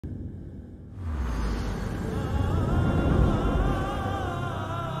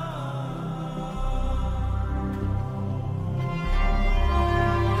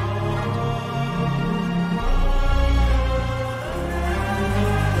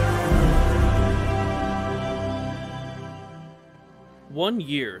1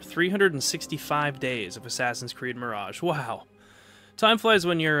 year, 365 days of Assassin's Creed Mirage. Wow. Time flies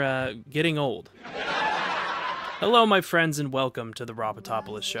when you're, getting old. Hello, my friends, and welcome to the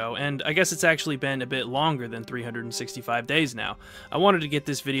Optimist Show, and I guess it's actually been a bit longer than 365 days now. I wanted to get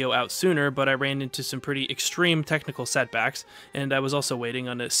this video out sooner, but I ran into some pretty extreme technical setbacks, and I was also waiting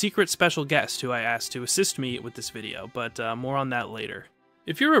on a secret special guest who I asked to assist me with this video, but more on that later.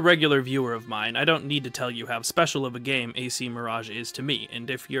 If you're a regular viewer of mine, I don't need to tell you how special of a game AC Mirage is to me,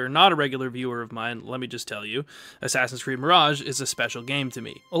 and if you're not a regular viewer of mine, let me just tell you, Assassin's Creed Mirage is a special game to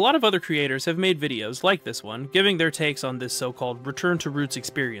me. A lot of other creators have made videos like this one, giving their takes on this so-called return to roots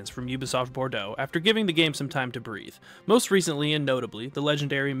experience from Ubisoft Bordeaux after giving the game some time to breathe. Most recently and notably, the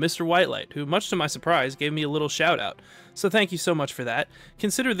legendary Mr. Whitelight, who much to my surprise gave me a little shout out. So thank you so much for that.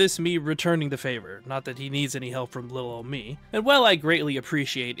 Consider this me returning the favor, not that he needs any help from little old me. And while I greatly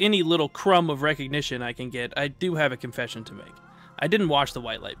appreciate any little crumb of recognition I can get, I do have a confession to make. I didn't watch the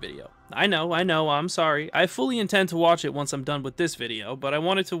Whitelight video. I know, I'm sorry. I fully intend to watch it once I'm done with this video, but I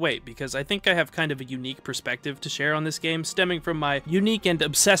wanted to wait because I think I have kind of a unique perspective to share on this game stemming from my unique and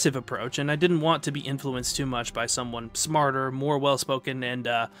obsessive approach, and I didn't want to be influenced too much by someone smarter, more well-spoken, and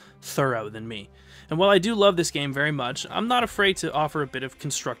thorough than me. And while I do love this game very much, I'm not afraid to offer a bit of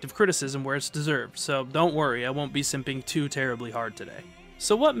constructive criticism where it's deserved, so don't worry, I won't be simping too terribly hard today.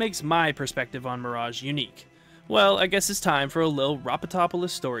 So what makes my perspective on Mirage unique? Well, I guess it's time for a little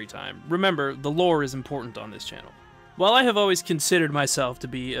Optimist story time. Remember, the lore is important on this channel. While I have always considered myself to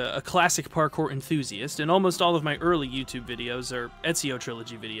be a classic parkour enthusiast, and almost all of my early YouTube videos are Ezio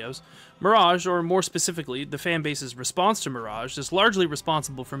Trilogy videos, Mirage, or more specifically, the fanbase's response to Mirage, is largely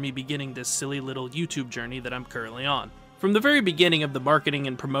responsible for me beginning this silly little YouTube journey that I'm currently on. From the very beginning of the marketing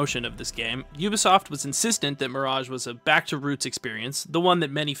and promotion of this game, Ubisoft was insistent that Mirage was a back-to-roots experience, the one that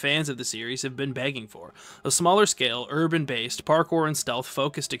many fans of the series have been begging for. A smaller-scale, urban-based, parkour and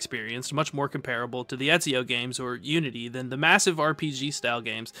stealth-focused experience much more comparable to the Ezio games or Unity than the massive RPG-style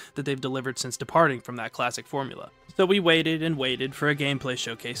games that they've delivered since departing from that classic formula. So we waited and waited for a gameplay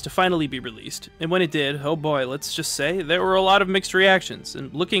showcase to finally be released, and when it did, oh boy, let's just say, there were a lot of mixed reactions,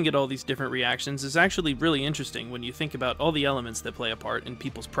 and looking at all these different reactions is actually really interesting when you think about all the elements that play a part in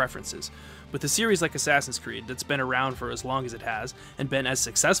people's preferences. With a series like Assassin's Creed that's been around for as long as it has, and been as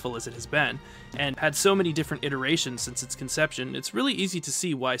successful as it has been, and had so many different iterations since its conception, it's really easy to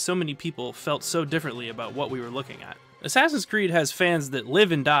see why so many people felt so differently about what we were looking at. Assassin's Creed has fans that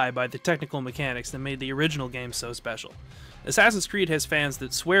live and die by the technical mechanics that made the original game so special. Assassin's Creed has fans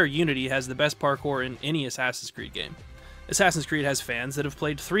that swear Unity has the best parkour in any Assassin's Creed game. Assassin's Creed has fans that have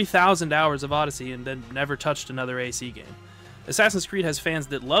played 3,000 hours of Odyssey and then never touched another AC game. Assassin's Creed has fans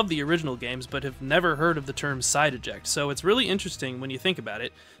that love the original games but have never heard of the term side eject, so it's really interesting when you think about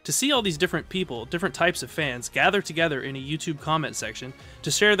it, to see all these different people, different types of fans, gather together in a YouTube comment section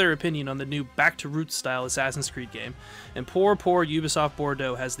to share their opinion on the new back-to-roots style Assassin's Creed game, and poor Ubisoft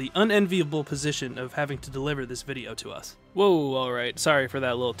Bordeaux has the unenviable position of having to deliver this video to us. Whoa, alright, sorry for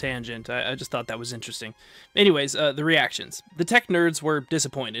that little tangent, I just thought that was interesting. Anyways, the reactions. The tech nerds were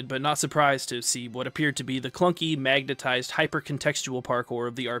disappointed, but not surprised to see what appeared to be the clunky, magnetized, hyper-contextual parkour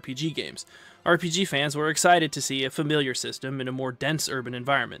of the RPG games. RPG fans were excited to see a familiar system in a more dense urban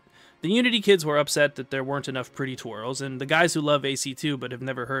environment. The Unity kids were upset that there weren't enough pretty twirls, and the guys who love AC2 but have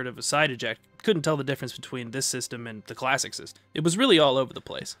never heard of a side eject couldn't tell the difference between this system and the classic system. It was really all over the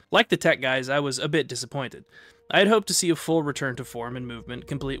place. Like the tech guys, I was a bit disappointed. I had hoped to see a full return to form and movement,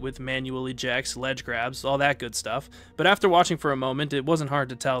 complete with manual ejects, ledge grabs, all that good stuff, but after watching for a moment, it wasn't hard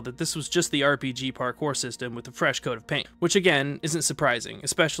to tell that this was just the RPG parkour system with a fresh coat of paint, which again, isn't surprising,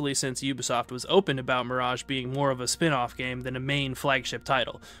 especially since Ubisoft was open about Mirage being more of a spin-off game than a main flagship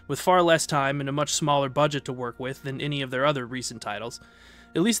title, with far less time and a much smaller budget to work with than any of their other recent titles.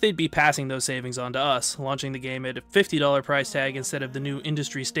 At least they'd be passing those savings on to us, launching the game at a $50 price tag instead of the new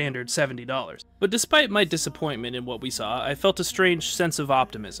industry standard $70. But despite my disappointment in what we saw, I felt a strange sense of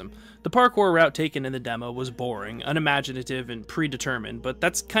optimism. The parkour route taken in the demo was boring, unimaginative, and predetermined, but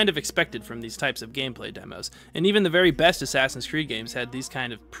that's kind of expected from these types of gameplay demos, and even the very best Assassin's Creed games had these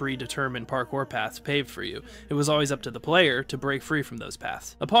kind of predetermined parkour paths paved for you. It was always up to the player to break free from those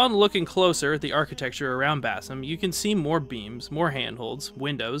paths. Upon looking closer at the architecture around Bassam, you can see more beams, more handholds,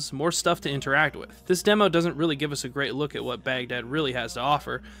 windows, more stuff to interact with. This demo doesn't really give us a great look at what Baghdad really has to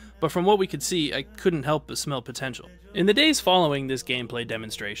offer, but from what we could see, I couldn't help but smell potential. In the days following this gameplay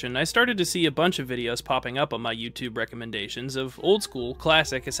demonstration, I started to see a bunch of videos popping up on my YouTube recommendations of old-school,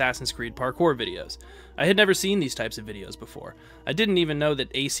 classic Assassin's Creed parkour videos. I had never seen these types of videos before. I didn't even know that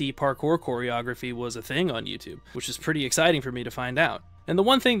AC parkour choreography was a thing on YouTube, which is pretty exciting for me to find out. And the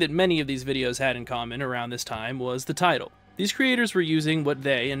one thing that many of these videos had in common around this time was the title. These creators were using what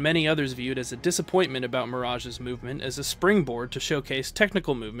they and many others viewed as a disappointment about Mirage's movement as a springboard to showcase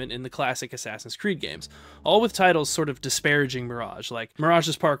technical movement in the classic Assassin's Creed games, all with titles sort of disparaging Mirage, like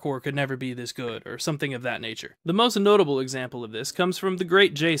Mirage's parkour could never be this good, or something of that nature. The most notable example of this comes from the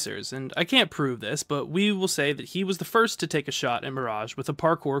great Jcers, and I can't prove this, but we will say that he was the first to take a shot at Mirage with a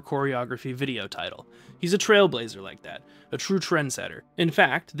parkour choreography video title. He's a trailblazer like that, a true trendsetter. In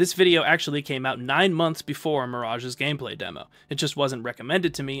fact, this video actually came out 9 months before Mirage's gameplay demo. It just wasn't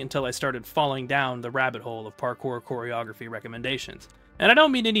recommended to me until I started falling down the rabbit hole of parkour choreography recommendations. And I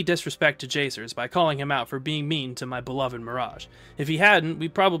don't mean any disrespect to Jcers by calling him out for being mean to my beloved Mirage. If he hadn't, we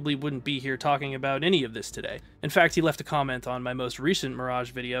probably wouldn't be here talking about any of this today. In fact, he left a comment on my most recent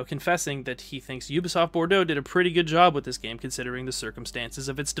Mirage video confessing that he thinks Ubisoft Bordeaux did a pretty good job with this game considering the circumstances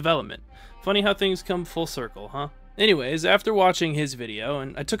of its development. Funny how things come full circle, huh? Anyways, after watching his video,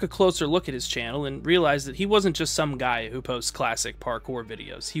 and I took a closer look at his channel and realized that he wasn't just some guy who posts classic parkour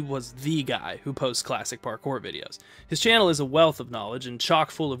videos, he was the guy who posts classic parkour videos. His channel is a wealth of knowledge and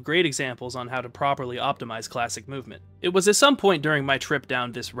chock full of great examples on how to properly optimize classic movement. It was at some point during my trip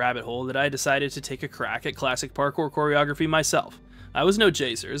down this rabbit hole that I decided to take a crack at classic parkour choreography myself. I was no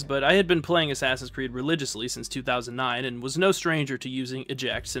Jcers, but I had been playing Assassin's Creed religiously since 2009 and was no stranger to using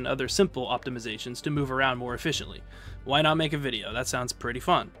ejects and other simple optimizations to move around more efficiently. Why not make a video? That sounds pretty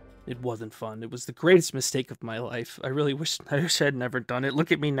fun. It wasn't fun. It was the greatest mistake of my life. I wish I had never done it.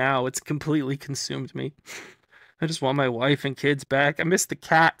 Look at me now. It's completely consumed me. I just want my wife and kids back. I miss the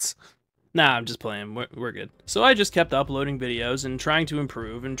cats. Nah, I'm just playing. We're good. So I just kept uploading videos and trying to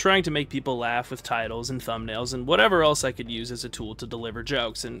improve and trying to make people laugh with titles and thumbnails and whatever else I could use as a tool to deliver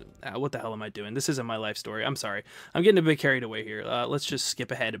jokes. And what the hell am I doing? This isn't my life story. I'm sorry. I'm getting a bit carried away here. Let's just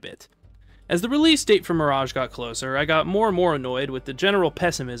skip ahead a bit. As the release date for Mirage got closer, I got more and more annoyed with the general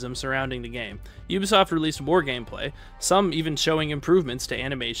pessimism surrounding the game. Ubisoft released more gameplay, some even showing improvements to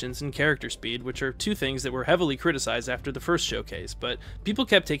animations and character speed, which are two things that were heavily criticized after the first showcase, but people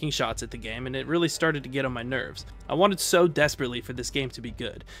kept taking shots at the game and it really started to get on my nerves. I wanted so desperately for this game to be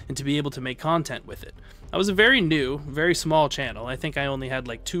good, and to be able to make content with it. I was a very new, very small channel. I think I only had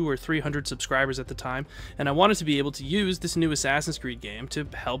like 200 or 300 subscribers at the time, and I wanted to be able to use this new Assassin's Creed game to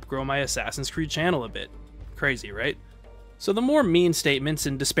help grow my Assassin's Creed channel a bit. Crazy, right? So the more mean statements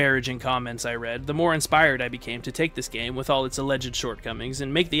and disparaging comments I read, the more inspired I became to take this game with all its alleged shortcomings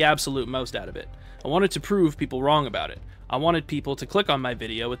and make the absolute most out of it. I wanted to prove people wrong about it. I wanted people to click on my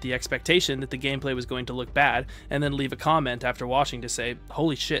video with the expectation that the gameplay was going to look bad, and then leave a comment after watching to say,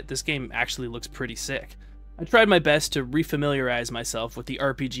 holy shit, this game actually looks pretty sick. I tried my best to refamiliarize myself with the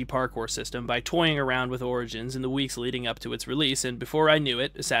RPG parkour system by toying around with Origins in the weeks leading up to its release, and before I knew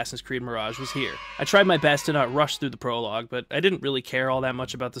it, Assassin's Creed Mirage was here. I tried my best to not rush through the prologue, but I didn't really care all that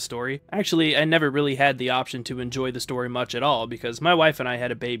much about the story. Actually, I never really had the option to enjoy the story much at all, because my wife and I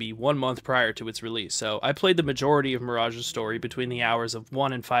had a baby 1 month prior to its release, so I played the majority of Mirage's story between the hours of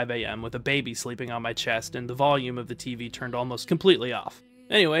 1 and 5 AM with a baby sleeping on my chest and the volume of the TV turned almost completely off.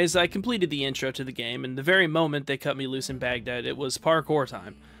 Anyways, I completed the intro to the game, and the very moment they cut me loose in Baghdad, it was parkour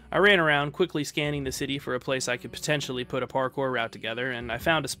time. I ran around, quickly scanning the city for a place I could potentially put a parkour route together, and I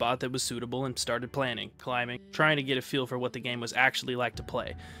found a spot that was suitable and started planning, climbing, trying to get a feel for what the game was actually like to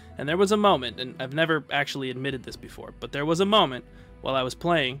play. And there was a moment, and I've never actually admitted this before, but there was a moment while I was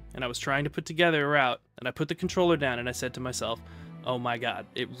playing, and I was trying to put together a route, and I put the controller down and I said to myself, oh my god,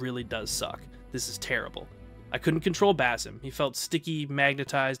 it really does suck. This is terrible. I couldn't control Basim. He felt sticky,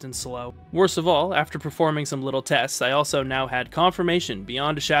 magnetized, and slow. Worst of all, after performing some little tests, I also now had confirmation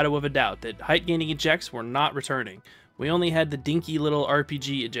beyond a shadow of a doubt that height-gaining ejects were not returning. We only had the dinky little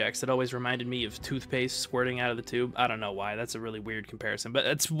RPG ejects that always reminded me of toothpaste squirting out of the tube. I don't know why, that's a really weird comparison, but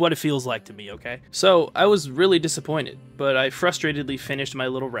that's what it feels like to me, okay? So, I was really disappointed, but I frustratedly finished my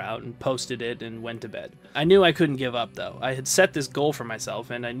little route and posted it and went to bed. I knew I couldn't give up, though. I had set this goal for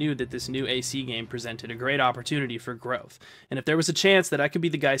myself, and I knew that this new AC game presented a great opportunity for growth. And if there was a chance that I could be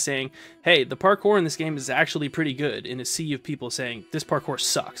the guy saying, hey, the parkour in this game is actually pretty good, in a sea of people saying, this parkour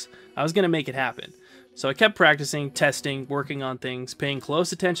sucks, I was gonna make it happen. So I kept practicing, testing, working on things, paying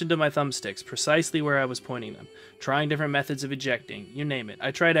close attention to my thumbsticks, precisely where I was pointing them, trying different methods of ejecting, you name it.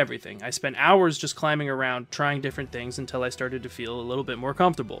 I tried everything. I spent hours just climbing around, trying different things until I started to feel a little bit more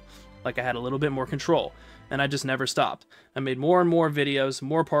comfortable, like I had a little bit more control, and I just never stopped. I made more and more videos,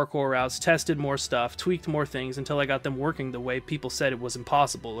 more parkour routes, tested more stuff, tweaked more things until I got them working the way people said it was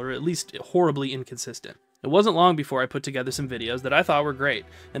impossible, or at least horribly inconsistent. It wasn't long before I put together some videos that I thought were great,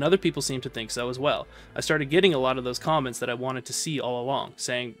 and other people seemed to think so as well. I started getting a lot of those comments that I wanted to see all along,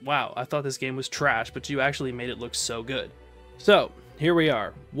 saying, wow, I thought this game was trash, but you actually made it look so good. So, here we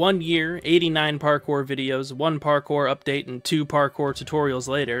are. 1 year, 89 parkour videos, 1 parkour update, and 2 parkour tutorials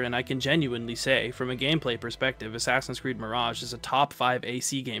later, and I can genuinely say, from a gameplay perspective, Assassin's Creed Mirage is a top 5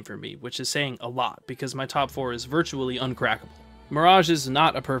 AC game for me, which is saying a lot, because my top 4 is virtually uncrackable. Mirage is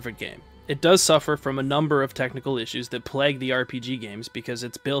not a perfect game. It does suffer from a number of technical issues that plague the RPG games because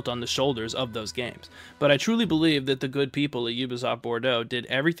it's built on the shoulders of those games. But I truly believe that the good people at Ubisoft Bordeaux did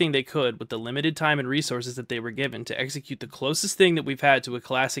everything they could with the limited time and resources that they were given to execute the closest thing that we've had to a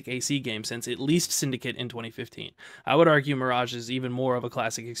classic AC game since at least Syndicate in 2015. I would argue Mirage is even more of a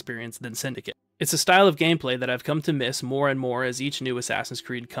classic experience than Syndicate. It's a style of gameplay that I've come to miss more and more as each new Assassin's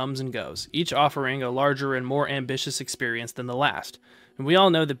Creed comes and goes, each offering a larger and more ambitious experience than the last. And we all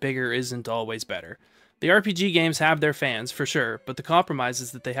know that bigger isn't always better. The RPG games have their fans, for sure, but the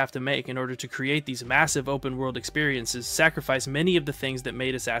compromises that they have to make in order to create these massive open-world experiences sacrifice many of the things that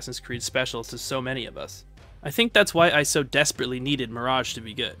made Assassin's Creed special to so many of us. I think that's why I so desperately needed Mirage to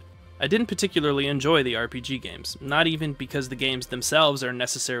be good. I didn't particularly enjoy the RPG games, not even because the games themselves are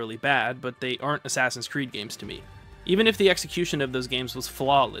necessarily bad, but they aren't Assassin's Creed games to me. Even if the execution of those games was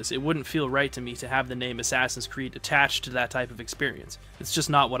flawless, it wouldn't feel right to me to have the name Assassin's Creed attached to that type of experience. It's just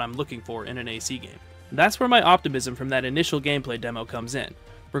not what I'm looking for in an AC game. That's where my optimism from that initial gameplay demo comes in.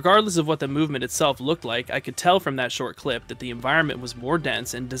 Regardless of what the movement itself looked like, I could tell from that short clip that the environment was more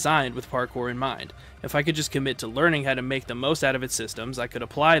dense and designed with parkour in mind. If I could just commit to learning how to make the most out of its systems, I could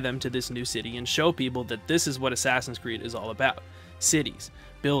apply them to this new city and show people that this is what Assassin's Creed is all about. Cities,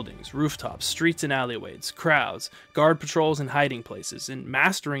 buildings, rooftops, streets and alleyways, crowds, guard patrols and hiding places, and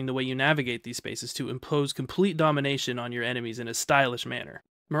mastering the way you navigate these spaces to impose complete domination on your enemies in a stylish manner.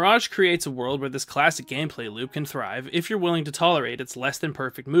 Mirage creates a world where this classic gameplay loop can thrive if you're willing to tolerate its less than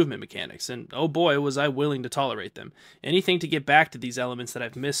perfect movement mechanics, and oh boy was I willing to tolerate them. Anything to get back to these elements that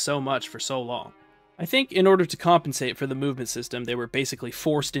I've missed so much for so long. I think in order to compensate for the movement system they were basically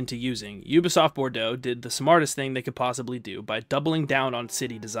forced into using, Ubisoft Bordeaux did the smartest thing they could possibly do by doubling down on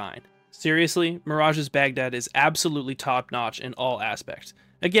city design. Seriously, Mirage's Baghdad is absolutely top-notch in all aspects.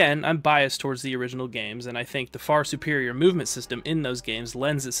 Again, I'm biased towards the original games, and I think the far superior movement system in those games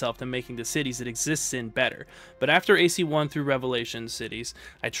lends itself to making the cities it exists in better, but after AC1 through Revelations cities,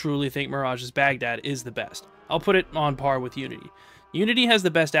 I truly think Mirage's Baghdad is the best. I'll put it on par with Unity. Unity has the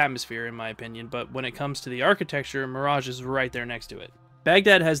best atmosphere in my opinion, but when it comes to the architecture, Mirage is right there next to it.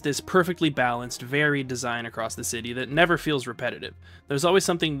 Baghdad has this perfectly balanced, varied design across the city that never feels repetitive. There's always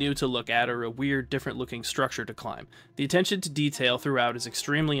something new to look at or a weird, different-looking structure to climb. The attention to detail throughout is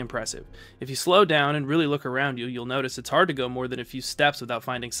extremely impressive. If you slow down and really look around you, you'll notice it's hard to go more than a few steps without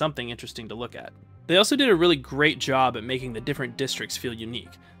finding something interesting to look at. They also did a really great job at making the different districts feel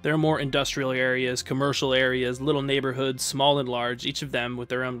unique. There are more industrial areas, commercial areas, little neighborhoods, small and large, each of them with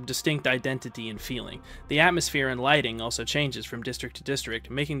their own distinct identity and feeling. The atmosphere and lighting also changes from district to district,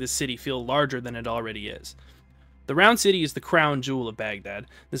 making the city feel larger than it already is. The Round City is the crown jewel of Baghdad.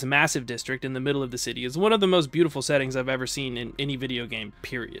 This massive district in the middle of the city is one of the most beautiful settings I've ever seen in any video game,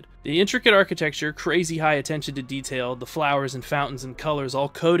 period. The intricate architecture, crazy high attention to detail, the flowers and fountains and colors all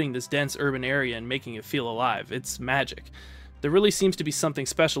coating this dense urban area and making it feel alive. It's magic. There really seems to be something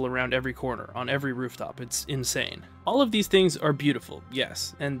special around every corner, on every rooftop. It's insane. All of these things are beautiful,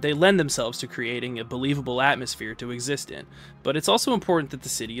 yes, and they lend themselves to creating a believable atmosphere to exist in, but it's also important that the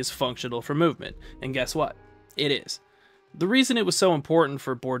city is functional for movement, and guess what? It is. The reason it was so important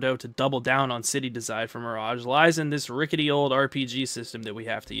for Bordeaux to double down on city design for Mirage lies in this rickety old RPG system that we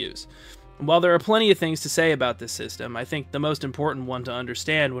have to use. While there are plenty of things to say about this system, I think the most important one to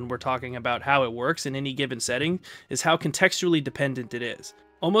understand when we're talking about how it works in any given setting is how contextually dependent it is.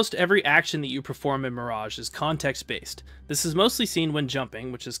 Almost every action that you perform in Mirage is context-based. This is mostly seen when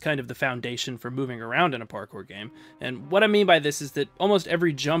jumping, which is kind of the foundation for moving around in a parkour game, and what I mean by this is that almost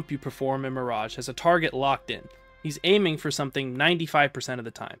every jump you perform in Mirage has a target locked in. He's aiming for something 95% of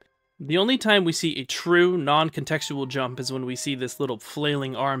the time. The only time we see a true, non-contextual jump is when we see this little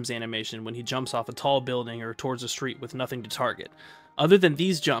flailing arms animation when he jumps off a tall building or towards a street with nothing to target. Other than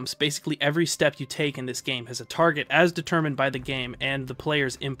these jumps, basically every step you take in this game has a target as determined by the game and the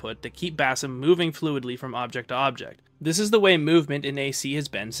player's input that keep Basim moving fluidly from object to object. This is the way movement in AC has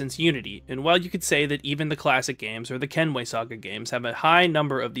been since Unity, and while you could say that even the classic games or the Kenway Saga games have a high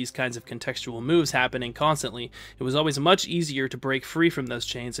number of these kinds of contextual moves happening constantly, it was always much easier to break free from those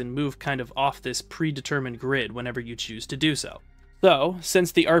chains and move kind of off this predetermined grid whenever you choose to do so. So,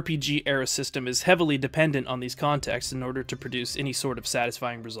 since the RPG era system is heavily dependent on these contexts in order to produce any sort of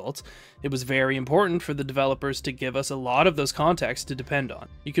satisfying results, it was very important for the developers to give us a lot of those contexts to depend on.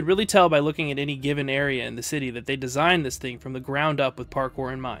 You could really tell by looking at any given area in the city that they designed this thing from the ground up with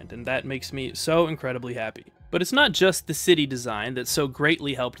parkour in mind, and that makes me so incredibly happy. But it's not just the city design that so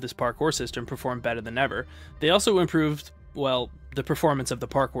greatly helped this parkour system perform better than ever. They also improved, well, the performance of the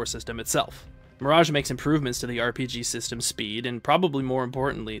parkour system itself. Mirage makes improvements to the RPG system's speed, and probably more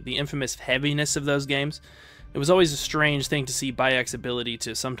importantly, the infamous heaviness of those games. It was always a strange thing to see Bayek's ability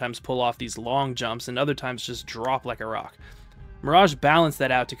to sometimes pull off these long jumps and other times just drop like a rock. Mirage balanced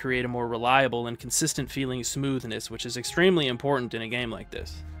that out to create a more reliable and consistent feeling of smoothness, which is extremely important in a game like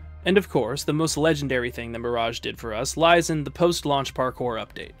this. And of course, the most legendary thing that Mirage did for us lies in the post-launch parkour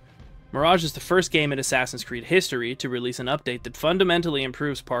update. Mirage is the first game in Assassin's Creed history to release an update that fundamentally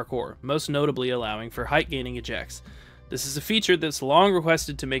improves parkour, most notably allowing for height-gaining ejects. This is a feature that's long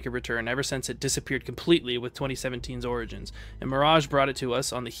requested to make a return ever since it disappeared completely with 2017's Origins, and Mirage brought it to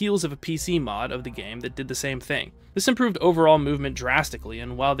us on the heels of a PC mod of the game that did the same thing. This improved overall movement drastically,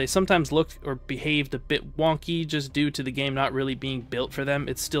 and while they sometimes looked or behaved a bit wonky just due to the game not really being built for them,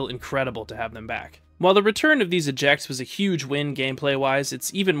 it's still incredible to have them back. While the return of these ejects was a huge win gameplay-wise,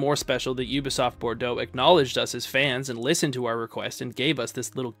 it's even more special that Ubisoft Bordeaux acknowledged us as fans and listened to our request and gave us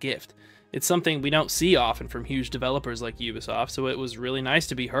this little gift. It's something we don't see often from huge developers like Ubisoft, so it was really nice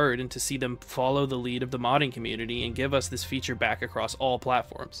to be heard and to see them follow the lead of the modding community and give us this feature back across all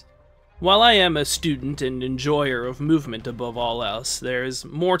platforms. While I am a student and enjoyer of movement above all else, there is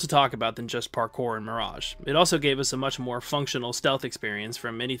more to talk about than just parkour in Mirage. It also gave us a much more functional stealth experience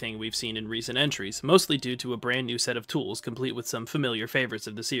from anything we've seen in recent entries, mostly due to a brand new set of tools complete with some familiar favorites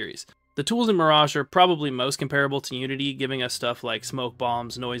of the series. The tools in Mirage are probably most comparable to Unity, giving us stuff like smoke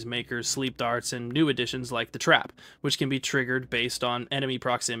bombs, noisemakers, sleep darts, and new additions like the trap, which can be triggered based on enemy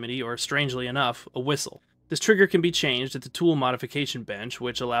proximity or, strangely enough, a whistle. This trigger can be changed at the tool modification bench,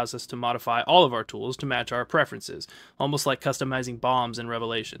 which allows us to modify all of our tools to match our preferences, almost like customizing bombs in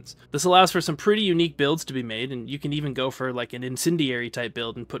Revelations. This allows for some pretty unique builds to be made, and you can even go for like an incendiary type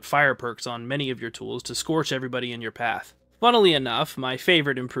build and put fire perks on many of your tools to scorch everybody in your path. Funnily enough, my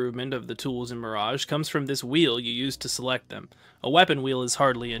favorite improvement of the tools in Mirage comes from this wheel you use to select them. A weapon wheel is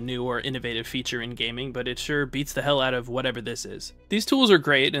hardly a new or innovative feature in gaming, but it sure beats the hell out of whatever this is. These tools are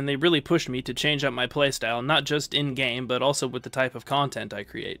great, and they really pushed me to change up my playstyle, not just in-game, but also with the type of content I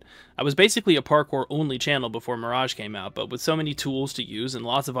create. I was basically a parkour-only channel before Mirage came out, but with so many tools to use and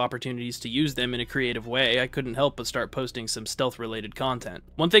lots of opportunities to use them in a creative way, I couldn't help but start posting some stealth-related content.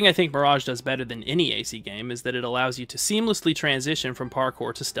 One thing I think Mirage does better than any AC game is that it allows you to seamlessly transition from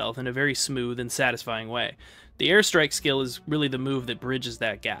parkour to stealth in a very smooth and satisfying way. The airstrike skill is really the move that bridges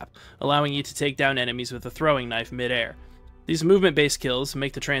that gap, allowing you to take down enemies with a throwing knife mid-air. These movement-based kills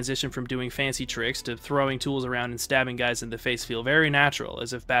make the transition from doing fancy tricks to throwing tools around and stabbing guys in the face feel very natural,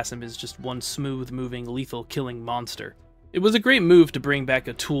 as if Basim is just one smooth-moving, lethal killing monster. It was a great move to bring back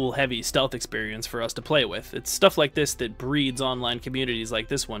a tool-heavy stealth experience for us to play with. It's stuff like this that breeds online communities like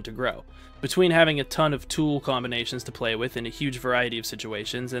this one to grow. Between having a ton of tool combinations to play with in a huge variety of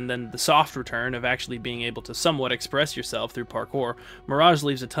situations, and then the soft return of actually being able to somewhat express yourself through parkour, Mirage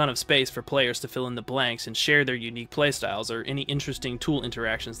leaves a ton of space for players to fill in the blanks and share their unique playstyles or any interesting tool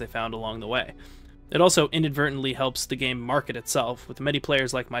interactions they found along the way. It also inadvertently helps the game market itself, with many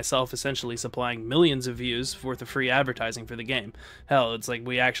players like myself essentially supplying millions of views worth of free advertising for the game. Hell, it's like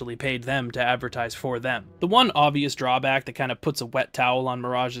we actually paid them to advertise for them. The one obvious drawback that kind of puts a wet towel on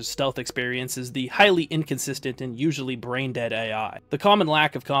Mirage's stealth experience is the highly inconsistent and usually brain-dead AI. The common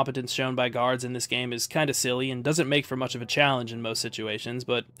lack of competence shown by guards in this game is kinda silly and doesn't make for much of a challenge in most situations,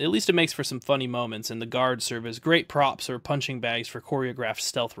 but at least it makes for some funny moments, and the guards serve as great props or punching bags for choreographed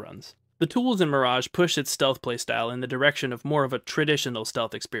stealth runs. The tools in Mirage push its stealth playstyle in the direction of more of a traditional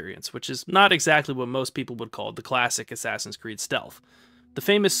stealth experience, which is not exactly what most people would call the classic Assassin's Creed stealth. The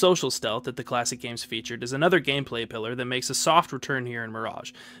famous social stealth that the classic games featured is another gameplay pillar that makes a soft return here in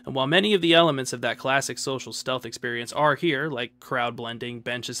Mirage, and while many of the elements of that classic social stealth experience are here, like crowd blending,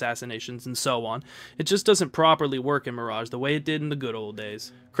 bench assassinations, and so on, it just doesn't properly work in Mirage the way it did in the good old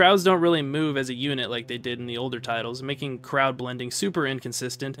days. Crowds don't really move as a unit like they did in the older titles, making crowd blending super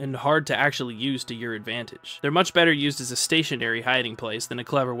inconsistent and hard to actually use to your advantage. They're much better used as a stationary hiding place than a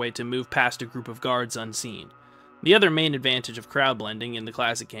clever way to move past a group of guards unseen. The other main advantage of crowd blending in the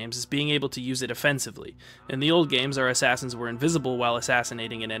classic games is being able to use it offensively. In the old games, our assassins were invisible while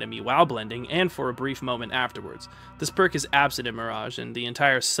assassinating an enemy while blending, and for a brief moment afterwards. This perk is absent in Mirage, and the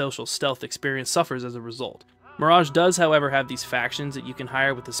entire social stealth experience suffers as a result. Mirage does, however, have these factions that you can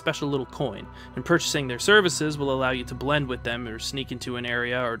hire with a special little coin, and purchasing their services will allow you to blend with them or sneak into an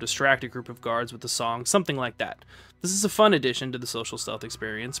area or distract a group of guards with a song, something like that. This is a fun addition to the social stealth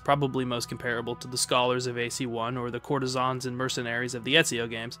experience, probably most comparable to the Scholars of AC1 or the Courtesans and Mercenaries of the Ezio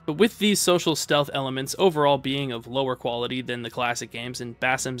games, but with these social stealth elements overall being of lower quality than the classic games and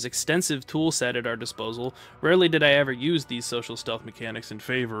Basim's extensive tool set at our disposal, rarely did I ever use these social stealth mechanics in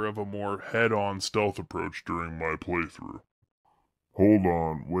favor of a more head-on stealth approach during my playthrough. Hold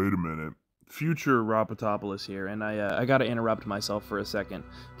on, wait a minute. Future Rapatopoulos here, and I gotta interrupt myself for a second.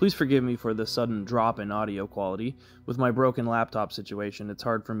 Please forgive me for the sudden drop in audio quality. With my broken laptop situation, it's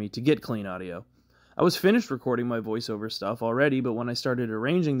hard for me to get clean audio. I was finished recording my voiceover stuff already, but when I started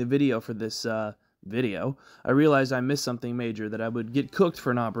arranging the video for this, video, I realized I missed something major that I would get cooked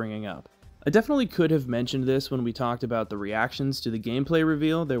for not bringing up. I definitely could have mentioned this when we talked about the reactions to the gameplay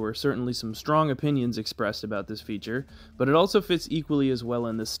reveal. There were certainly some strong opinions expressed about this feature, but it also fits equally as well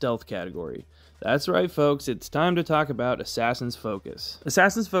in the stealth category. That's right, folks, it's time to talk about Assassin's Focus.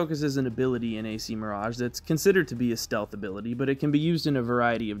 Assassin's Focus is an ability in AC Mirage that's considered to be a stealth ability, but it can be used in a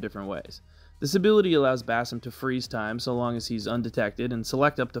variety of different ways. This ability allows Basim to freeze time so long as he's undetected and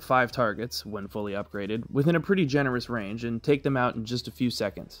select up to 5 targets, when fully upgraded, within a pretty generous range and take them out in just a few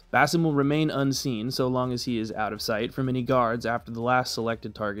seconds. Basim will remain unseen so long as he is out of sight from any guards after the last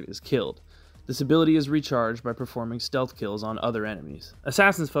selected target is killed. This ability is recharged by performing stealth kills on other enemies.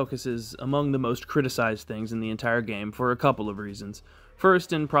 Assassin's Focus is among the most criticized things in the entire game for a couple of reasons.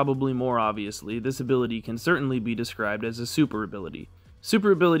 First, and probably more obviously, this ability can certainly be described as a super ability.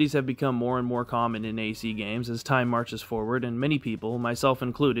 Super abilities have become more and more common in AC games as time marches forward, and many people, myself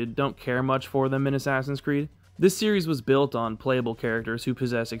included, don't care much for them in Assassin's Creed. This series was built on playable characters who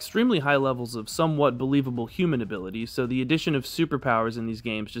possess extremely high levels of somewhat believable human abilities, so the addition of superpowers in these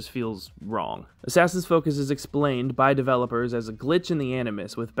games just feels wrong. Assassin's Focus is explained by developers as a glitch in the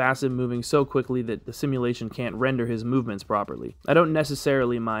Animus, with Basim moving so quickly that the simulation can't render his movements properly. I don't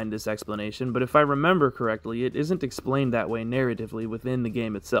necessarily mind this explanation, but if I remember correctly, it isn't explained that way narratively within the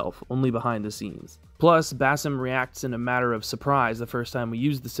game itself, only behind the scenes. Plus, Basim reacts in a matter of surprise the first time we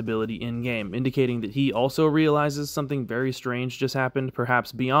use this ability in-game, indicating that he also realizes something very strange just happened,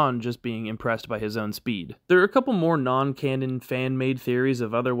 perhaps beyond just being impressed by his own speed. There are a couple more non-canon fan-made theories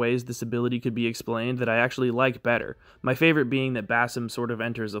of other ways this ability could be explained that I actually like better, my favorite being that Basim sort of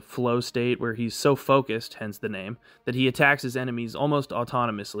enters a flow state where he's so focused, hence the name, that he attacks his enemies almost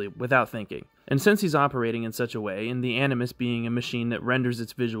autonomously, without thinking. And since he's operating in such a way, and the Animus being a machine that renders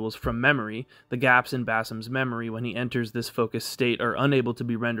its visuals from memory, the gaps in Basim's memory when he enters this focused state are unable to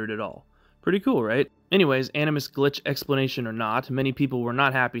be rendered at all. Pretty cool, right? Anyways, Animus glitch explanation or not, many people were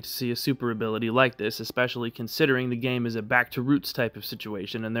not happy to see a super ability like this, especially considering the game is a back-to-roots type of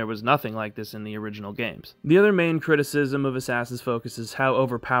situation, and there was nothing like this in the original games. The other main criticism of Assassin's Focus is how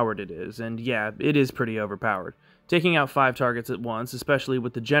overpowered it is, and yeah, it is pretty overpowered. Taking out 5 targets at once, especially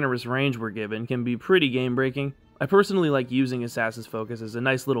with the generous range we're given, can be pretty game-breaking. I personally like using Assassin's Focus as a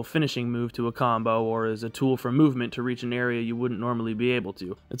nice little finishing move to a combo, or as a tool for movement to reach an area you wouldn't normally be able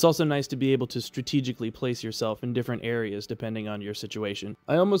to. It's also nice to be able to strategically place yourself in different areas depending on your situation.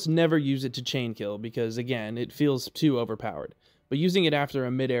 I almost never use it to chain kill because, again, it feels too overpowered. But using it after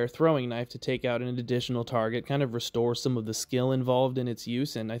a mid-air throwing knife to take out an additional target kind of restores some of the skill involved in its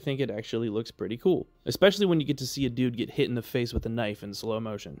use, and I think it actually looks pretty cool. Especially when you get to see a dude get hit in the face with a knife in slow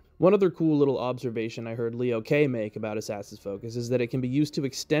motion. One other cool little observation I heard Leo K make about Assassin's Focus is that it can be used to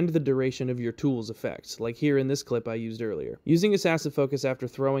extend the duration of your tool's effects, like here in this clip I used earlier. Using Assassin's Focus after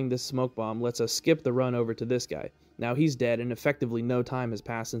throwing this smoke bomb lets us skip the run over to this guy. Now he's dead, and effectively no time has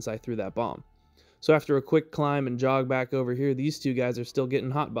passed since I threw that bomb. So after a quick climb and jog back over here, these two guys are still getting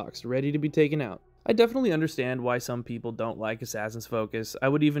hotboxed, ready to be taken out. I definitely understand why some people don't like Assassin's Focus. I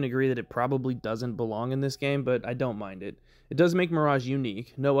would even agree that it probably doesn't belong in this game, but I don't mind it. It does make Mirage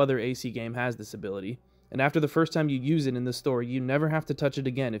unique. No other AC game has this ability. And after the first time you use it in the story, you never have to touch it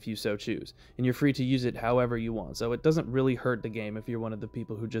again if you so choose. And you're free to use it however you want, so it doesn't really hurt the game if you're one of the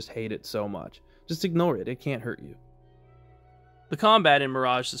people who just hate it so much. Just ignore it, it can't hurt you. The combat in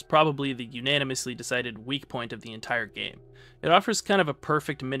Mirage is probably the unanimously decided weak point of the entire game. It offers kind of a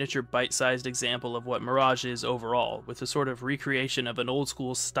perfect miniature bite-sized example of what Mirage is overall, with a sort of recreation of an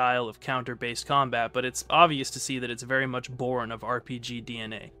old-school style of counter-based combat, but it's obvious to see that it's very much born of RPG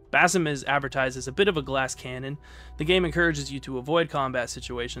DNA. Basim is advertised as a bit of a glass cannon. The game encourages you to avoid combat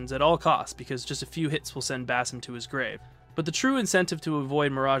situations at all costs, because just a few hits will send Basim to his grave. But the true incentive to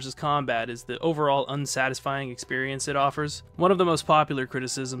avoid Mirage's combat is the overall unsatisfying experience it offers. One of the most popular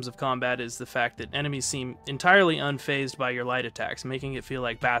criticisms of combat is the fact that enemies seem entirely unfazed by your light attacks, making it feel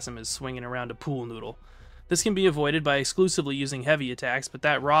like Basim is swinging around a pool noodle. This can be avoided by exclusively using heavy attacks, but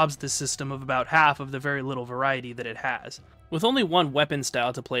that robs the system of about half of the very little variety that it has. With only one weapon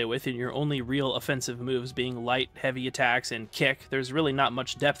style to play with and your only real offensive moves being light, heavy attacks, and kick, there's really not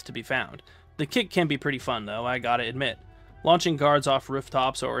much depth to be found. The kick can be pretty fun though, I gotta admit. Launching guards off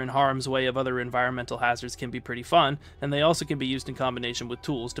rooftops or in harm's way of other environmental hazards can be pretty fun, and they also can be used in combination with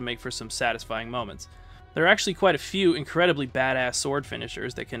tools to make for some satisfying moments. There are actually quite a few incredibly badass sword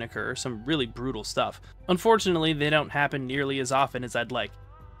finishers that can occur, some really brutal stuff. Unfortunately, they don't happen nearly as often as I'd like.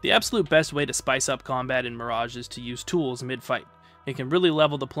 The absolute best way to spice up combat in Mirage is to use tools mid-fight. It can really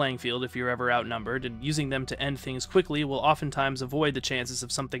level the playing field if you're ever outnumbered, and using them to end things quickly will oftentimes avoid the chances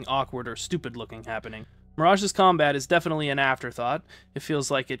of something awkward or stupid looking happening. Mirage's combat is definitely an afterthought. It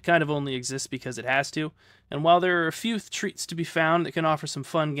feels like it kind of only exists because it has to, and while there are a few treats to be found that can offer some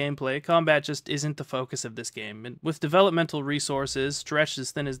fun gameplay, combat just isn't the focus of this game, and with developmental resources stretched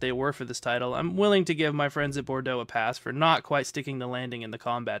as thin as they were for this title, I'm willing to give my friends at Bordeaux a pass for not quite sticking the landing in the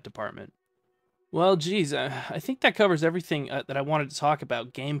combat department. Well, geez, I think that covers everything that I wanted to talk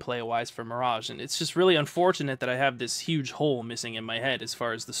about gameplay-wise for Mirage, and it's just really unfortunate that I have this huge hole missing in my head as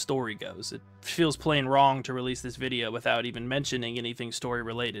far as the story goes. It feels plain wrong to release this video without even mentioning anything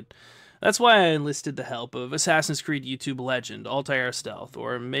story-related. That's why I enlisted the help of Assassin's Creed YouTube legend, Altair Stealth,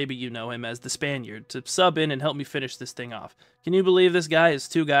 or maybe you know him as the Spaniard, to sub in and help me finish this thing off. Can you believe this guy is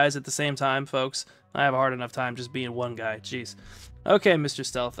two guys at the same time, folks? I have a hard enough time just being one guy, jeez. Okay, Mr.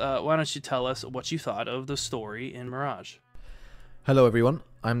 Stealth, why don't you tell us what you thought of the story in Mirage? Hello everyone,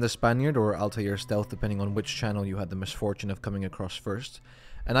 I'm the Spaniard, or Altair Stealth depending on which channel you had the misfortune of coming across first,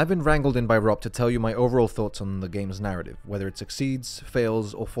 and I've been wrangled in by Rob to tell you my overall thoughts on the game's narrative, whether it succeeds,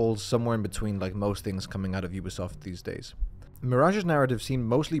 fails, or falls somewhere in between like most things coming out of Ubisoft these days. Mirage's narrative seemed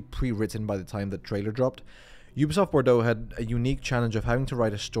mostly pre-written by the time the trailer dropped. Ubisoft Bordeaux had a unique challenge of having to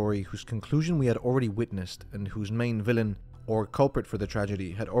write a story whose conclusion we had already witnessed, and whose main villain, or culprit for the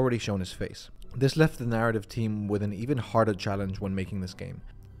tragedy, had already shown his face. This left the narrative team with an even harder challenge when making this game.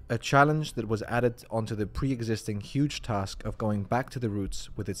 A challenge that was added onto the pre-existing huge task of going back to the roots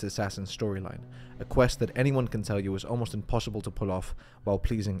with its assassin storyline, a quest that anyone can tell you is almost impossible to pull off while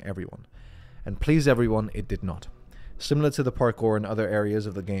pleasing everyone. And please everyone, it did not. Similar to the parkour and other areas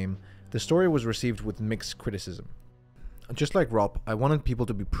of the game, the story was received with mixed criticism. Just like Rob, I wanted people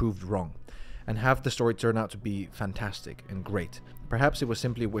to be proved wrong, and have the story turn out to be fantastic and great. Perhaps it was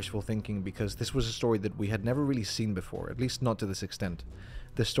simply wishful thinking because this was a story that we had never really seen before, at least not to this extent.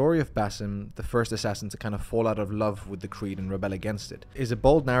 The story of Basim, the first assassin to kind of fall out of love with the Creed and rebel against it, is a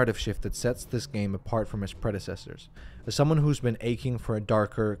bold narrative shift that sets this game apart from its predecessors. As someone who's been aching for a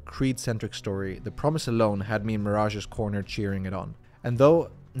darker, Creed-centric story, the promise alone had me in Mirage's corner cheering it on. And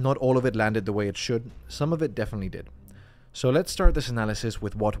though not all of it landed the way it should, some of it definitely did. So let's start this analysis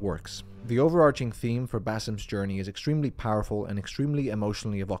with what works. The overarching theme for Basim's journey is extremely powerful and extremely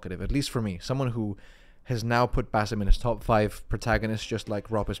emotionally evocative, at least for me, someone who has now put Basim in his top 5 protagonists, just like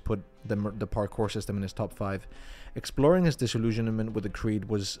Rob has put the parkour system in his top 5. Exploring his disillusionment with the Creed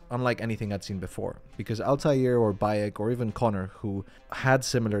was unlike anything I'd seen before, because Altair or Bayek or even Connor, who had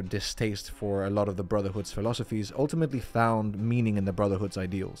similar distaste for a lot of the Brotherhood's philosophies, ultimately found meaning in the Brotherhood's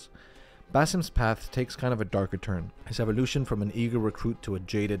ideals. Basim's path takes kind of a darker turn. His evolution from an eager recruit to a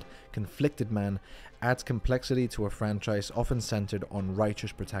jaded, conflicted man adds complexity to a franchise often centered on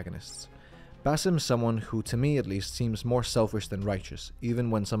righteous protagonists. Basim's someone who, to me at least, seems more selfish than righteous, even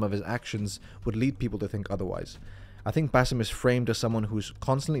when some of his actions would lead people to think otherwise. I think Basim is framed as someone who's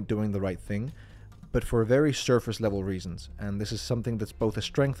constantly doing the right thing, but for very surface level reasons, and this is something that's both a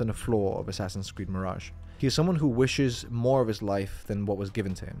strength and a flaw of Assassin's Creed Mirage. He is someone who wishes more of his life than what was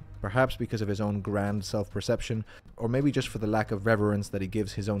given to him, perhaps because of his own grand self-perception, or maybe just for the lack of reverence that he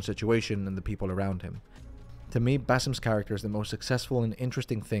gives his own situation and the people around him. To me, Basim's character is the most successful and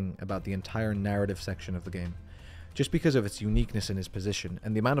interesting thing about the entire narrative section of the game, just because of its uniqueness in his position,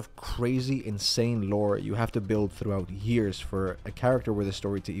 and the amount of crazy, insane lore you have to build throughout years for a character with a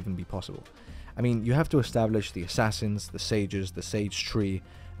story to even be possible. I mean, you have to establish the assassins, the sages, the sage tree,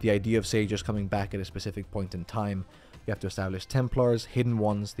 the idea of sages coming back at a specific point in time. You have to establish Templars, Hidden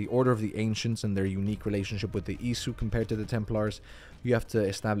Ones, the Order of the Ancients and their unique relationship with the Isu compared to the Templars. You have to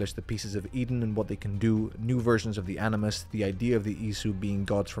establish the Pieces of Eden and what they can do, new versions of the Animus, the idea of the Isu being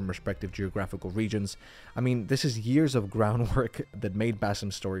gods from respective geographical regions. I mean, this is years of groundwork that made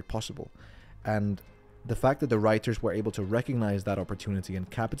Basim's story possible. And the fact that the writers were able to recognize that opportunity and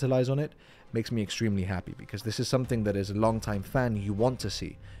capitalize on it makes me extremely happy, because this is something that as a long-time fan you want to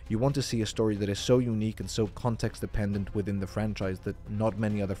see. You want to see a story that is so unique and so context-dependent within the franchise that not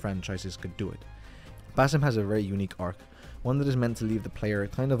many other franchises could do it. Basim has a very unique arc, one that is meant to leave the player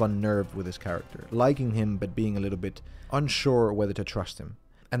kind of unnerved with his character, liking him but being a little bit unsure whether to trust him.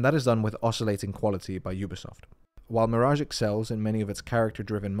 And that is done with oscillating quality by Ubisoft. While Mirage excels in many of its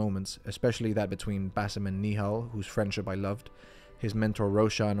character-driven moments, especially that between Basim and Nihal, whose friendship I loved, his mentor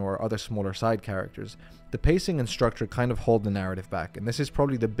Roshan, or other smaller side characters, the pacing and structure kind of hold the narrative back, and this is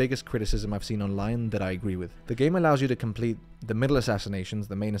probably the biggest criticism I've seen online that I agree with. The game allows you to complete the middle assassinations,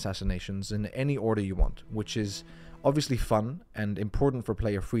 the main assassinations, in any order you want, which is obviously fun and important for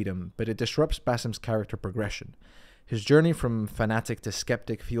player freedom, but it disrupts Basim's character progression. His journey from fanatic to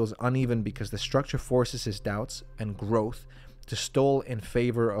skeptic feels uneven because the structure forces his doubts and growth to stall in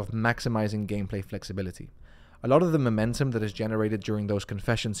favor of maximizing gameplay flexibility. A lot of the momentum that is generated during those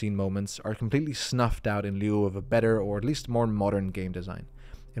confession scene moments are completely snuffed out in lieu of a better or at least more modern game design.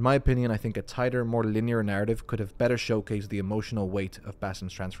 In my opinion, I think a tighter, more linear narrative could have better showcased the emotional weight of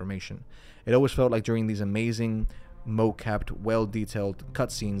Basim's transformation. It always felt like during these amazing, mo-capped, well-detailed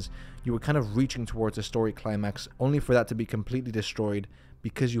cutscenes, you were kind of reaching towards a story climax only for that to be completely destroyed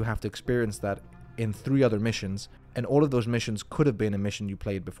because you have to experience that in 3 other missions, and all of those missions could have been a mission you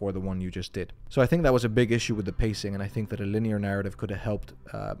played before the one you just did. So I think that was a big issue with the pacing, and I think that a linear narrative could have helped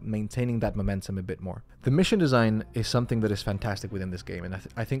maintaining that momentum a bit more. The mission design is something that is fantastic within this game, and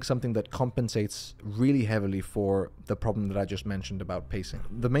I think something that compensates really heavily for the problem that I just mentioned about pacing.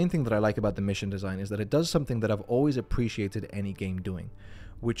 The main thing that I like about the mission design is that it does something that I've always appreciated any game doing,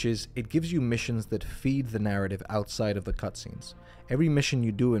 which is it gives you missions that feed the narrative outside of the cutscenes. Every mission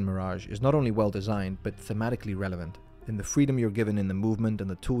you do in Mirage is not only well designed, but thematically relevant, in the freedom you're given in the movement and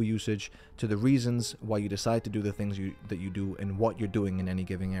the tool usage, to the reasons why you decide to do the things that you do and what you're doing in any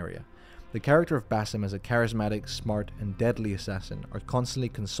given area. The character of Basim as a charismatic, smart, and deadly assassin are constantly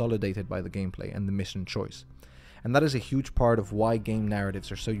consolidated by the gameplay and the mission choice. And that is a huge part of why game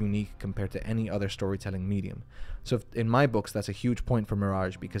narratives are so unique compared to any other storytelling medium. So in my books, that's a huge point for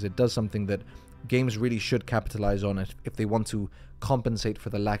Mirage, because it does something that games really should capitalize on it if they want to compensate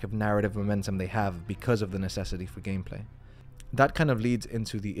for the lack of narrative momentum they have because of the necessity for gameplay. That kind of leads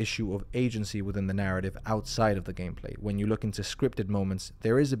into the issue of agency within the narrative outside of the gameplay. When you look into scripted moments,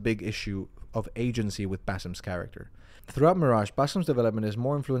 there is a big issue of agency with Basim's character. Throughout Mirage, Basim's development is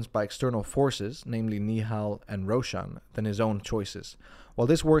more influenced by external forces, namely Nihal and Roshan, than his own choices. While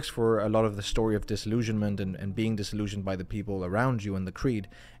this works for a lot of the story of disillusionment and being disillusioned by the people around you and the Creed,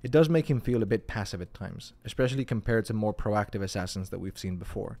 it does make him feel a bit passive at times, especially compared to more proactive assassins that we've seen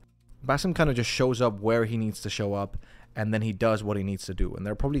before. Basim kind of just shows up where he needs to show up, and then he does what he needs to do, and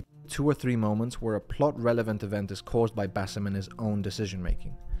there are probably 2 or 3 moments where a plot-relevant event is caused by Basim and his own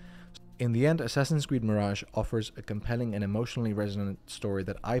decision-making. In the end, Assassin's Creed Mirage offers a compelling and emotionally resonant story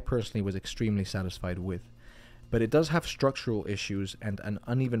that I personally was extremely satisfied with. But it does have structural issues and an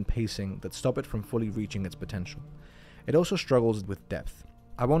uneven pacing that stop it from fully reaching its potential. It also struggles with depth.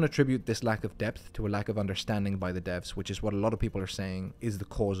 I won't attribute this lack of depth to a lack of understanding by the devs, which is what a lot of people are saying is the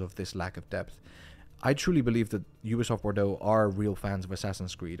cause of this lack of depth. I truly believe that Ubisoft Bordeaux are real fans of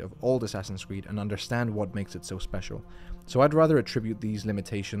Assassin's Creed, of old Assassin's Creed, and understand what makes it so special. So I'd rather attribute these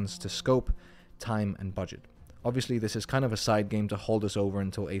limitations to scope, time, and budget. Obviously, this is kind of a side game to hold us over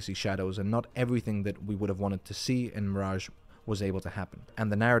until AC Shadows, and not everything that we would have wanted to see in Mirage was able to happen,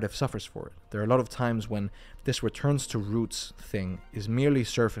 and the narrative suffers for it. There are a lot of times when this returns to roots thing is merely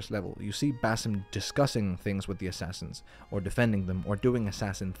surface level. You see Basim discussing things with the assassins, or defending them, or doing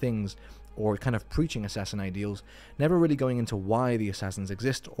assassin things, or kind of preaching assassin ideals, never really going into why the assassins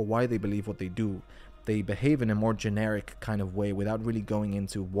exist or why they believe what they do. They behave in a more generic kind of way without really going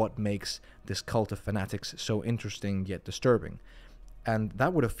into what makes this cult of fanatics so interesting yet disturbing. And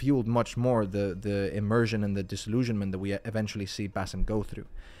that would have fueled much more the immersion and the disillusionment that we eventually see Basim go through.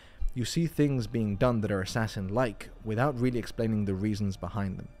 You see things being done that are assassin-like without really explaining the reasons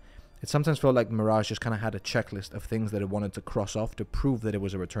behind them. It sometimes felt like Mirage just kind of had a checklist of things that it wanted to cross off to prove that it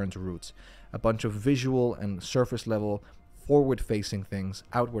was a return to roots. A bunch of visual and surface level, forward-facing things,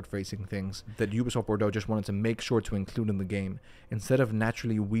 outward-facing things that Ubisoft Bordeaux just wanted to make sure to include in the game, instead of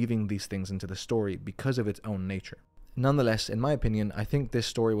naturally weaving these things into the story because of its own nature. Nonetheless, in my opinion, I think this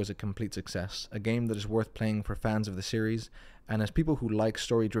story was a complete success, a game that is worth playing for fans of the series, and as people who like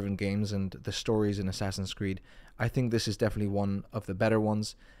story-driven games and the stories in Assassin's Creed, I think this is definitely one of the better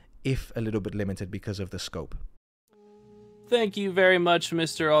ones, if a little bit limited because of the scope. Thank you very much,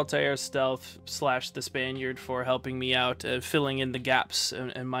 Mr. Altair Stealth / the Spaniard, for helping me out, filling in the gaps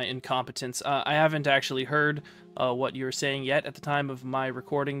in my incompetence. I haven't actually heard what you were saying yet at the time of my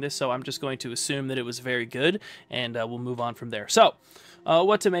recording this, so I'm just going to assume that it was very good, and we'll move on from there. So,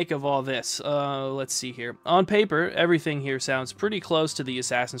 what to make of all this? Let's see here. On paper, everything here sounds pretty close to the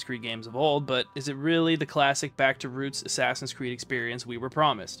Assassin's Creed games of old, but is it really the classic back-to-roots Assassin's Creed experience we were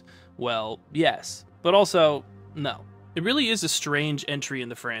promised? Well, yes, but also, no. It really is a strange entry in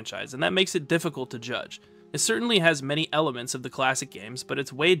the franchise, and that makes it difficult to judge. It certainly has many elements of the classic games, but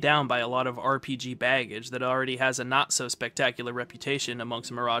it's weighed down by a lot of RPG baggage that already has a not-so-spectacular reputation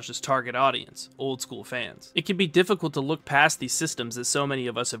amongst Mirage's target audience, old-school fans. It can be difficult to look past these systems that so many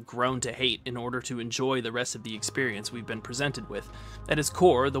of us have grown to hate in order to enjoy the rest of the experience we've been presented with. At its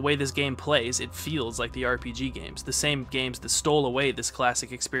core, the way this game plays, it feels like the RPG games, the same games that stole away this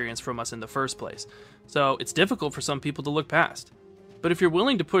classic experience from us in the first place. So it's difficult for some people to look past. But if you're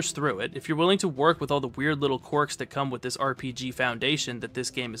willing to push through it, if you're willing to work with all the weird little quirks that come with this RPG foundation that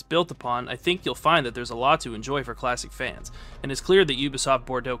this game is built upon, I think you'll find that there's a lot to enjoy for classic fans. And it's clear that Ubisoft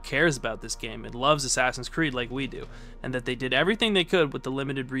Bordeaux cares about this game and loves Assassin's Creed like we do, and that they did everything they could with the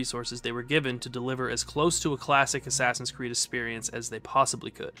limited resources they were given to deliver as close to a classic Assassin's Creed experience as they possibly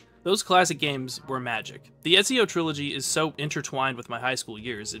could. Those classic games were magic. The Ezio trilogy is so intertwined with my high school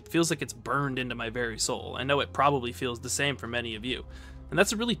years, it feels like it's burned into my very soul. I know it probably feels the same for many of you. And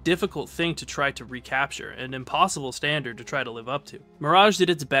that's a really difficult thing to try to recapture, an impossible standard to try to live up to. Mirage did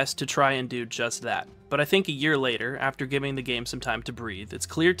its best to try and do just that, but I think a year later, after giving the game some time to breathe, it's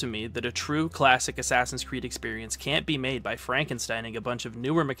clear to me that a true classic Assassin's Creed experience can't be made by Frankensteining a bunch of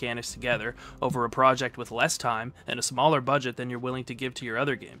newer mechanics together over a project with less time and a smaller budget than you're willing to give to your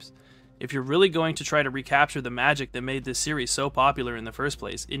other games. If you're really going to try to recapture the magic that made this series so popular in the first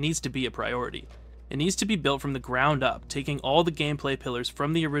place, it needs to be a priority. It needs to be built from the ground up, taking all the gameplay pillars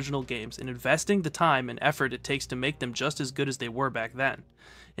from the original games and investing the time and effort it takes to make them just as good as they were back then.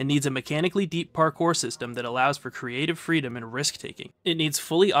 It needs a mechanically deep parkour system that allows for creative freedom and risk-taking. It needs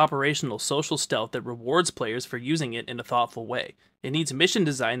fully operational social stealth that rewards players for using it in a thoughtful way. It needs mission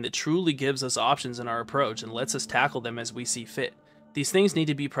design that truly gives us options in our approach and lets us tackle them as we see fit. These things need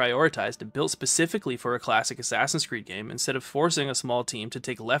to be prioritized and built specifically for a classic Assassin's Creed game instead of forcing a small team to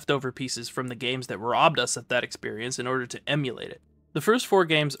take leftover pieces from the games that robbed us of that experience in order to emulate it. The first 4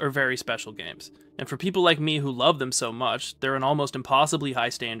 games are very special games, and for people like me who love them so much, they're an almost impossibly high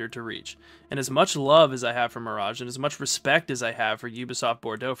standard to reach. And as much love as I have for Mirage, and as much respect as I have for Ubisoft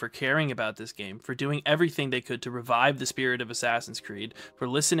Bordeaux for caring about this game, for doing everything they could to revive the spirit of Assassin's Creed, for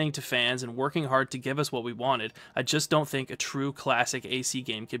listening to fans and working hard to give us what we wanted, I just don't think a true classic AC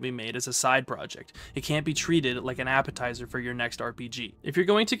game can be made as a side project. It can't be treated like an appetizer for your next RPG. If you're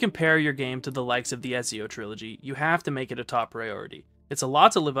going to compare your game to the likes of the Ezio trilogy, you have to make it a top priority. It's a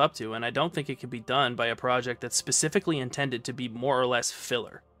lot to live up to, and I don't think it can be done by a project that's specifically intended to be more or less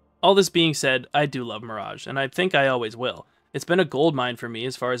filler. All this being said, I do love Mirage, and I think I always will. It's been a goldmine for me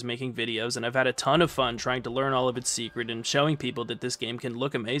as far as making videos, and I've had a ton of fun trying to learn all of its secret and showing people that this game can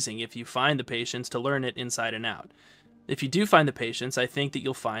look amazing if you find the patience to learn it inside and out. If you do find the patience, I think that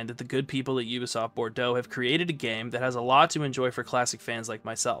you'll find that the good people at Ubisoft Bordeaux have created a game that has a lot to enjoy for classic fans like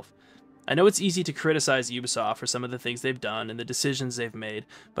myself. I know it's easy to criticize Ubisoft for some of the things they've done and the decisions they've made,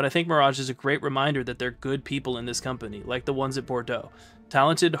 but I think Mirage is a great reminder that they're good people in this company, like the ones at Bordeaux.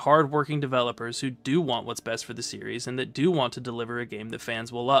 Talented, hard-working developers who do want what's best for the series and that do want to deliver a game that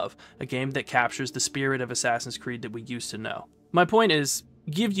fans will love, a game that captures the spirit of Assassin's Creed that we used to know. My point is,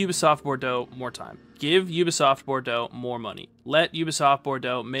 give Ubisoft Bordeaux more time. Give Ubisoft Bordeaux more money. Let Ubisoft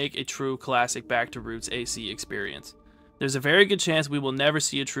Bordeaux make a true classic back-to-roots AC experience. There's a very good chance we will never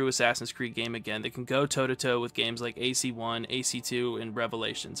see a true Assassin's Creed game again that can go toe-to-toe with games like AC1, AC2, and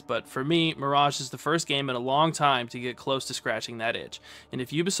Revelations, but for me, Mirage is the first game in a long time to get close to scratching that itch, and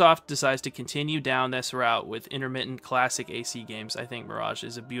if Ubisoft decides to continue down this route with intermittent classic AC games, I think Mirage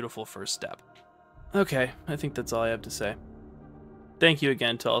is a beautiful first step. Okay, I think that's all I have to say. Thank you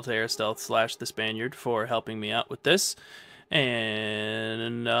again to Altair Stealth / the Spaniard for helping me out with this,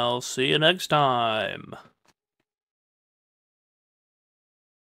 and I'll see you next time.